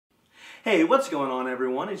Hey, what's going on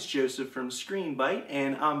everyone? It's Joseph from Screenbyte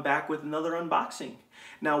and I'm back with another unboxing.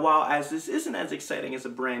 Now while this isn't as exciting as a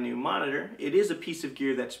brand new monitor, it is a piece of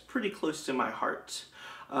gear that's pretty close to my heart.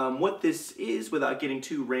 What this is, without getting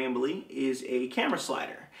too rambly, is a camera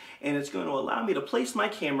slider. And it's going to allow me to place my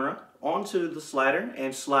camera onto the slider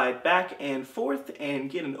and slide back and forth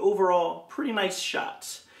and get an overall pretty nice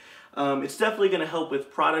shot. It's definitely going to help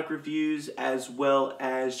with product reviews as well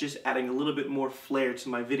as just adding a little bit more flair to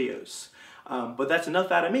my videos. But that's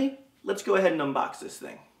enough out of me. Let's go ahead and unbox this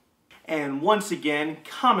thing. And once again,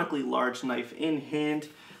 comically large knife in hand,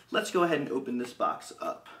 let's go ahead and open this box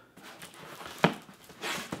up.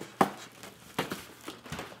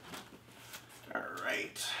 All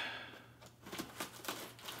right.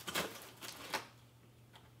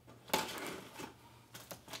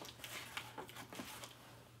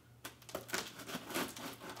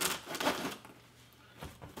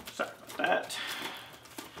 Sorry about that.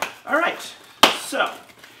 All right, so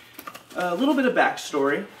a little bit of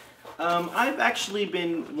backstory. I've actually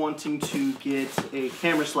been wanting to get a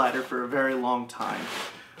camera slider for a very long time.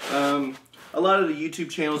 A lot of the YouTube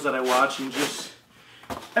channels that I watch and just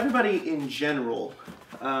everybody in general,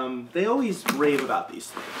 they always rave about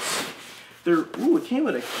these things. Ooh, it came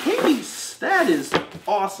with a case. That is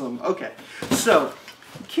awesome. Okay, so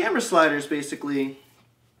camera sliders basically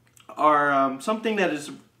are something that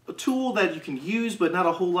is a tool that you can use, but not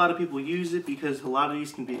a whole lot of people use it because a lot of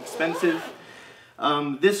these can be expensive.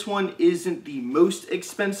 This one isn't the most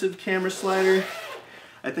expensive camera slider.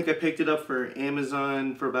 I think I picked it up for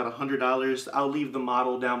Amazon for about $100. I'll leave the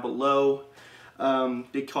model down below.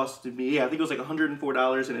 It costed me, I think it was like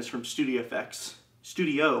 $104, and it's from StudioFX.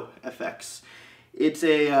 It's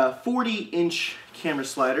a 40-inch camera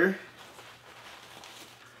slider.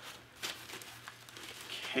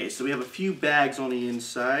 Okay, so we have a few bags on the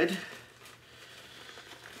inside.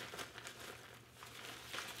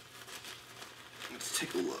 Let's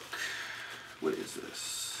take a look. What is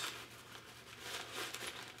this?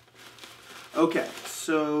 Okay,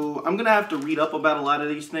 so I'm gonna have to read up about a lot of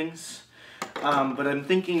these things, but I'm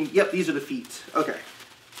thinking, yep, these are the feet. Okay,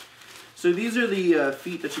 so these are the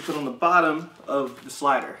feet that you put on the bottom of the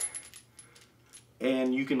slider,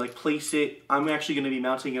 and you can like place it. I'm actually gonna be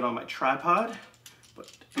mounting it on my tripod. But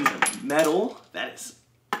these are metal. That is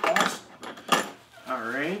awesome. All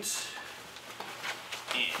right.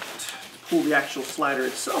 And pull the actual slider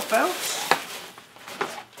itself out.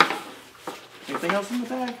 Anything else in the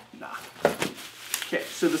bag? Nah. Okay,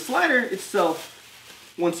 so the slider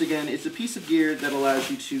itself, once again, it's a piece of gear that allows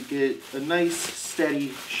you to get a nice,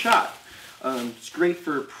 steady shot. It's great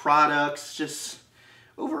for products, just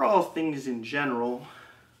overall things in general.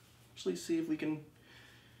 Actually, see if we can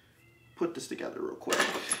put this together real quick.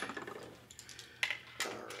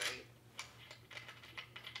 All right.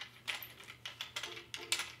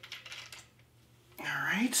 All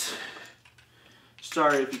right.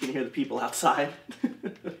 Sorry if you can hear the people outside.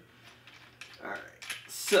 All right.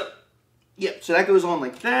 So, yep. So that goes on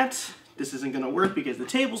like that. This isn't going to work because the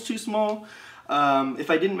table's too small.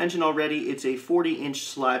 If I didn't mention already, it's a 40-inch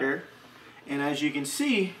slider, and as you can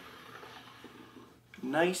see,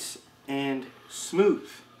 nice and smooth.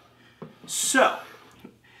 So,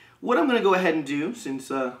 what I'm going to go ahead and do, since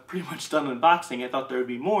pretty much done unboxing, I thought there would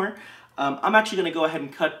be more, I'm actually going to go ahead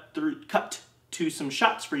and cut to some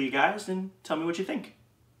shots for you guys and tell me what you think.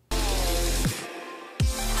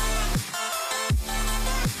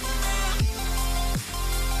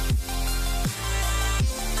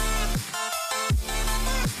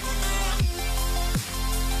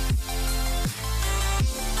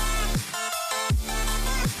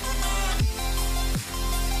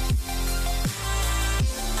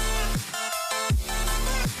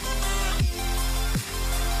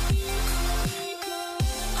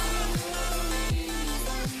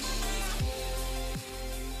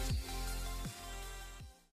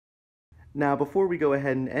 Now, before we go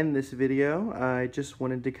ahead and end this video, I just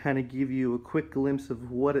wanted to kind of give you a quick glimpse of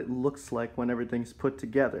what it looks like when everything's put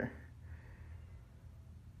together.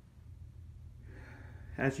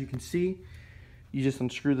 As you can see, you just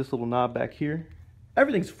unscrew this little knob back here.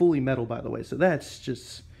 Everything's fully metal, by the way, so that's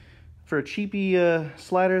just, for a cheapy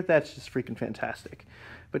slider, that's just freaking fantastic.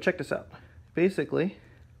 But check this out. Basically,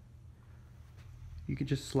 you could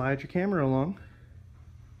just slide your camera along.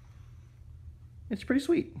 It's pretty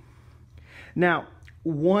sweet. Now,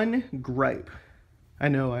 one gripe. I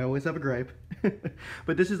know I always have a gripe,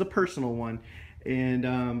 but this is a personal one, and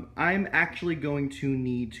I'm actually going to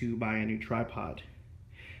need to buy a new tripod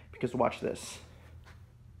because watch this.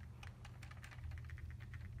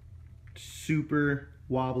 Super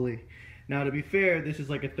wobbly. Now, to be fair, this is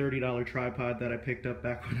like a $30 tripod that I picked up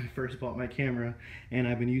back when I first bought my camera, and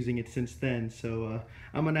I've been using it since then. So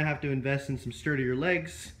I'm gonna have to invest in some sturdier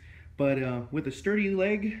legs, but with a sturdy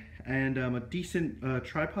leg and a decent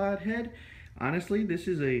tripod head, honestly, this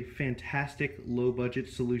is a fantastic low-budget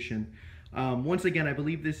solution. Once again, I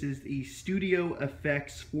believe this is the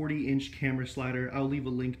StudioFX 40-inch camera slider. I'll leave a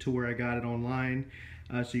link to where I got it online,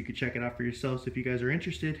 so you can check it out for yourselves if you guys are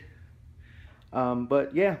interested.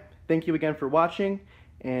 But yeah, thank you again for watching,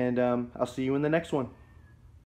 and I'll see you in the next one.